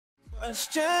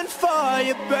Question for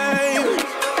you, babe.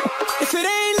 If it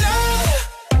ain't love,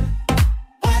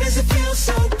 why does it feel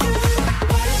so good?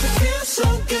 Why does it feel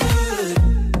so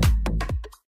good?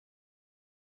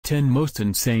 10 Most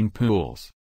Insane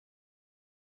Pools.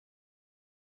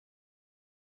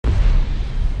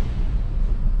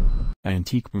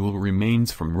 Antique pool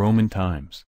remains from Roman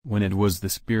times, when it was the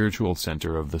spiritual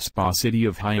center of the spa city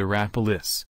of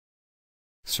Hierapolis.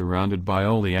 Surrounded by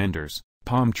oleanders,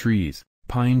 palm trees,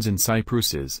 pines and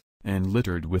cypresses, and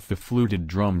littered with the fluted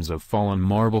drums of fallen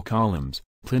marble columns,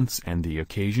 plinths and the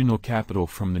occasional capital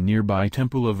from the nearby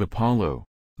Temple of Apollo,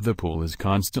 the pool is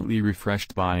constantly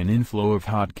refreshed by an inflow of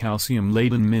hot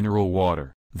calcium-laden mineral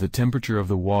water. The temperature of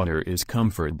the water is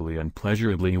comfortably and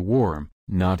pleasurably warm,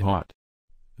 not hot.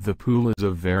 The pool is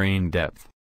of varying depth.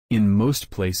 In most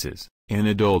places, an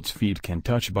adult's feet can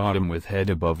touch bottom with head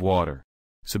above water.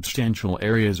 Substantial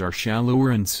areas are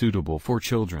shallower and suitable for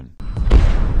children.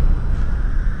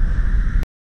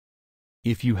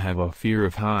 If you have a fear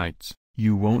of heights,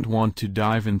 you won't want to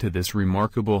dive into this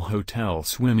remarkable hotel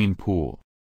swimming pool.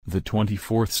 The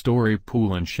 24th-story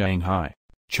pool in Shanghai,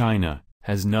 China,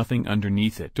 has nothing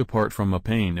underneath it apart from a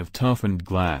pane of toughened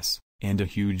glass, and a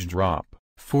huge drop.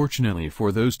 Fortunately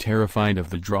for those terrified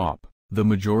of the drop, the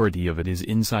majority of it is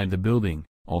inside the building,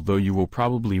 although you will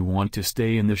probably want to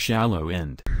stay in the shallow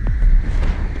end.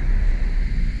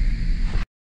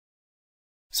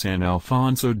 San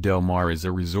Alfonso del Mar is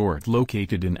a resort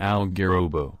located in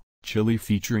Algarrobo, Chile,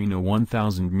 featuring a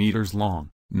 1,000 meters long,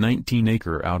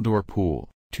 19-acre outdoor pool,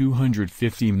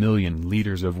 250 million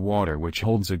liters of water, which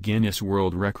holds a Guinness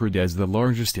World Record as the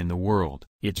largest in the world.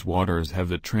 Its waters have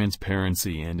the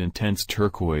transparency and intense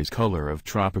turquoise color of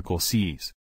tropical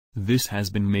seas. This has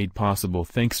been made possible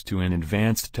thanks to an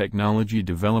advanced technology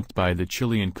developed by the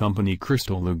Chilean company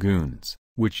Crystal Lagoons,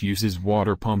 which uses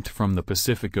water pumped from the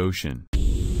Pacific Ocean.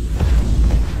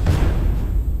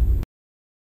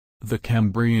 The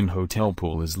Cambrian Hotel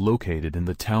Pool is located in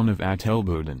the town of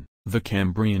Atelboden. The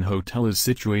Cambrian Hotel is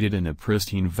situated in a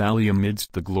pristine valley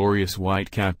amidst the glorious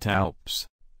white-capped Alps.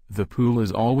 The pool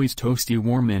is always toasty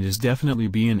warm and is definitely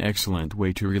be an excellent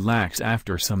way to relax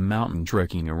after some mountain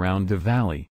trekking around the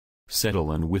valley.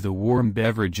 Settle in with a warm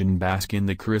beverage and bask in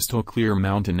the crystal-clear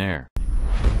mountain air.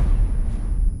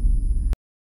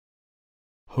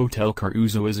 Hotel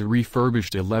Caruso is a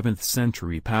refurbished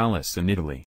 11th-century palace in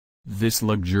Italy. This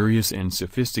luxurious and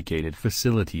sophisticated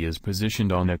facility is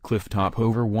positioned on a cliff top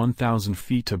over 1,000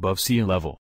 feet above sea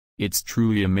level. Its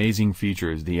truly amazing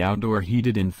features: the outdoor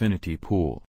heated infinity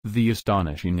pool. The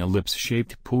astonishing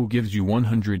ellipse-shaped pool gives you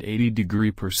 180-degree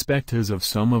perspectives of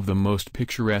some of the most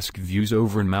picturesque views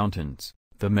over mountains,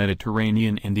 the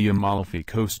Mediterranean and the Amalfi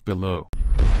Coast below.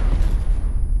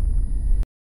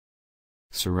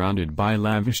 Surrounded by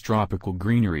lavish tropical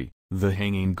greenery, the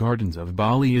Hanging Gardens of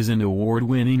Bali is an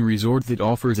award-winning resort that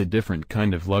offers a different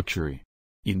kind of luxury.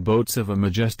 It boasts of a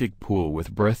majestic pool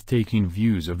with breathtaking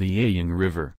views of the Ayang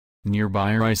River,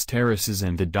 nearby rice terraces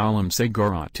and the Dalam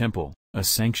Segara Temple, a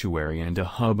sanctuary and a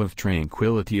hub of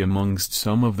tranquility amongst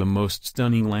some of the most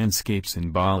stunning landscapes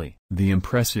in Bali. The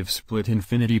impressive split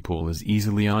infinity pool is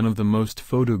easily one of the most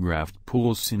photographed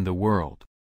pools in the world.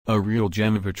 A real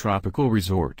gem of a tropical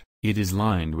resort, it is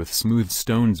lined with smooth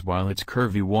stones while its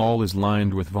curvy wall is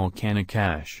lined with volcanic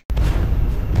ash.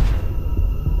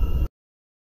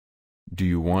 Do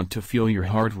you want to feel your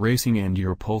heart racing and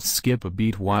your pulse skip a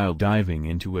beat while diving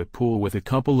into a pool with a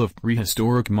couple of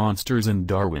prehistoric monsters in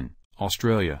Darwin,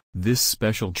 Australia? This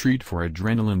special treat for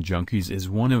adrenaline junkies is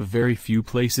one of very few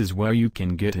places where you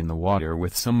can get in the water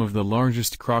with some of the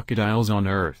largest crocodiles on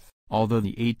Earth. Although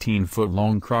the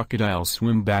 18-foot-long crocodiles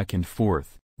swim back and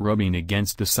forth, rubbing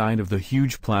against the side of the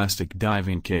huge plastic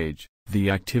diving cage, the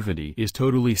activity is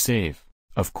totally safe,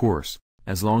 of course,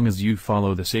 as long as you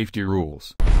follow the safety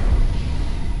rules.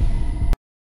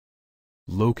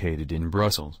 Located in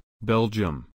Brussels,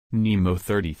 Belgium, Nemo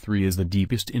 33 is the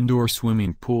deepest indoor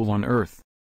swimming pool on Earth.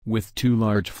 With two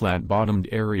large flat-bottomed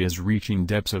areas reaching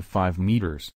depths of 5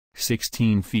 meters,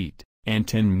 16 feet, and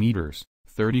 10 meters,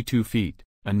 32 feet,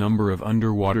 a number of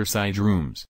underwater side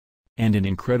rooms, and an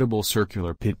incredible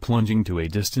circular pit plunging to a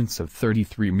distance of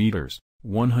 33 meters,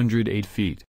 108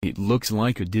 feet. It looks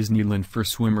like a Disneyland for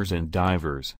swimmers and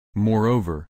divers.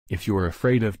 Moreover, if you're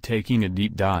afraid of taking a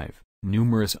deep dive,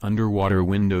 numerous underwater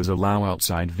windows allow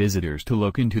outside visitors to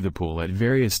look into the pool at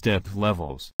various depth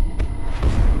levels.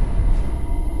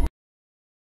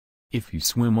 If you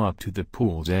swim up to the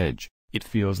pool's edge, it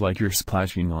feels like you're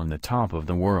splashing on the top of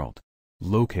the world.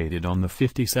 Located on the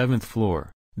 57th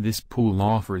floor, this pool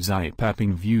offers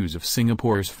eye-popping views of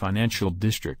Singapore's financial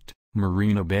district,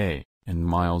 Marina Bay, and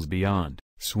miles beyond,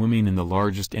 Swimming in the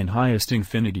largest and highest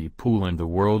infinity pool in the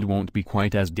world won't be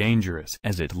quite as dangerous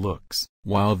as it looks.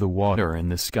 While the water in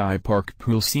the Sky Park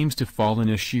pool seems to fall in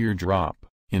a sheer drop,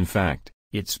 in fact,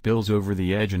 it spills over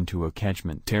the edge into a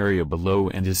catchment area below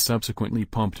and is subsequently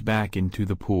pumped back into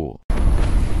the pool.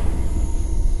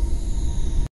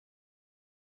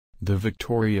 The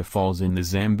Victoria Falls in the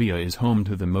Zambia is home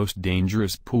to the most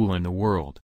dangerous pool in the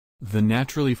world. The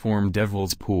naturally formed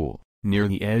Devil's Pool, near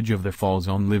the edge of the falls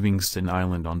on Livingston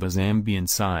Island on the Zambian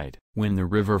side. When the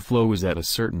river flows at a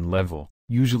certain level,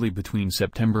 usually between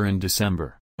September and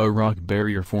December, a rock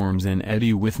barrier forms an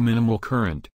eddy with minimal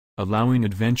current, allowing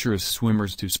adventurous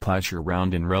swimmers to splash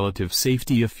around in relative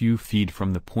safety a few feet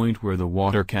from the point where the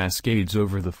water cascades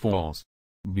over the falls.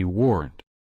 Be warned.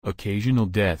 Occasional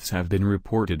deaths have been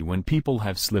reported when people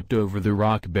have slipped over the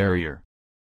rock barrier.